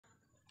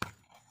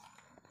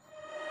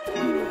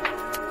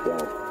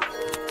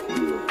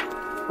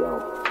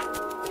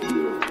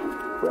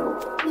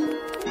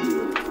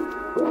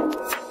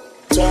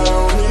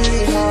Tell me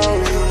how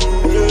you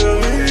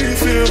really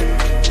feel.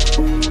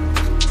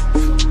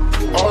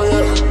 Oh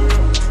yeah.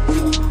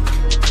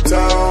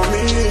 Tell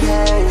me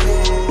how you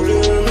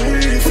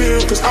really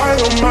feel. 'Cause I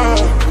don't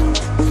mind.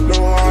 No,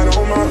 I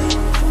don't mind.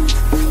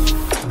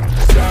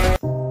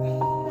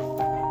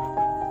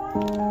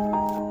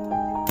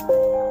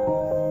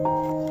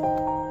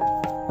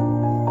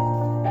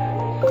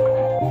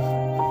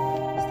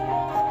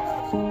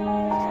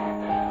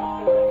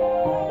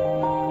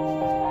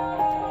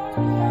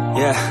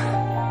 Yeah,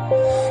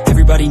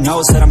 everybody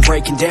knows that I'm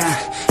breaking down.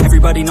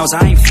 Everybody knows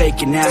I ain't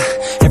faking now.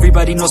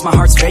 Everybody knows my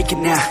heart's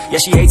vacant now. Yeah,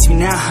 she hates me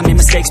now, I made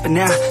mistakes, but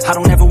now I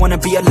don't ever wanna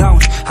be alone.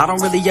 I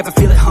don't really ever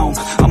feel at home,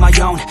 on my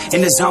own,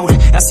 in the zone.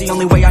 That's the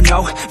only way I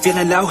know,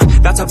 feeling low,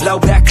 about to blow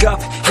back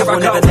up. Here I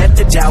never let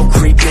the doubt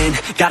creep in.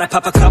 Gotta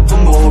pop a couple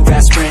more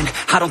aspirin.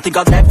 I don't think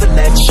I'll ever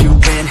let you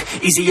in.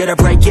 Easier to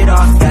break it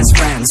off as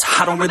friends.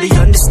 I don't really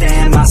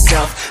understand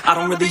myself, I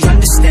don't really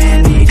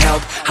understand, need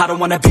help. I don't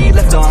wanna be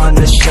left on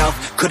the shelf.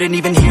 Couldn't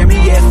even hear me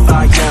if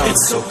I yelled.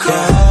 It's so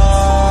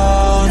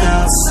cold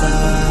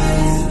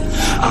outside,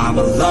 I'm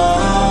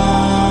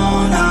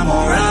alone, I'm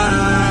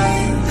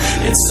alright.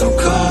 It's so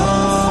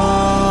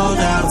cold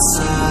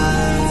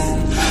outside,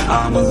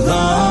 I'm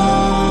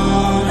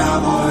alone,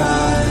 I'm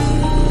alright.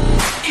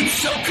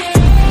 It's so cold.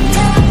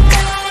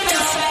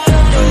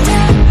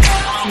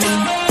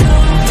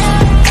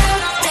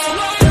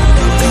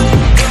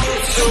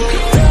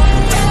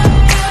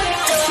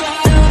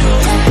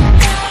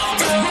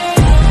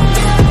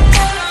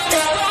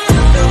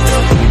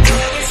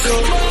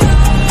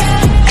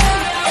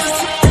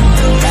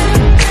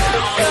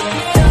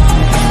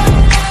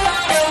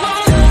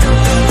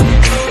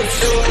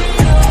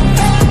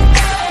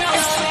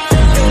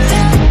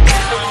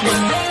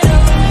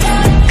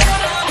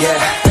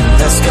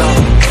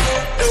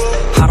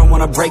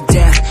 Break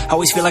down,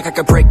 always feel like I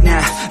could break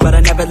now, but I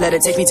never let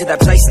it take me to that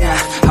place now.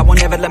 I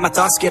won't ever let my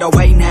thoughts get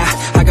away now.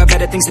 I got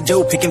better things to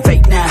do, picking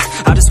fate now.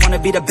 I just wanna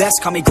be the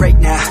best, call me great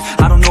now.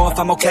 I don't know if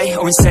I'm okay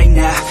or insane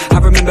now. I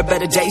remember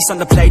better days on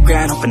the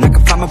playground, hoping I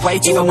can find my way.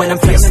 Even when I'm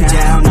feeling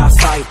down, I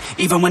fight.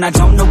 Even when I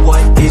don't know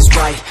what is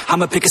right,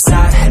 I'ma pick a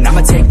side and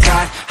I'ma take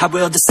pride. I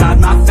will decide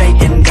my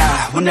fate and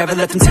I will never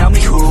let them tell me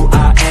who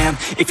I am.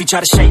 If you try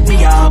to shake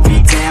me, I'll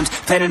be damned.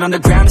 Planet on the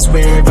ground is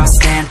where I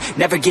stand.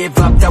 Never give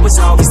up, that was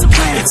always the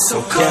plan. It's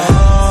so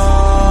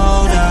cold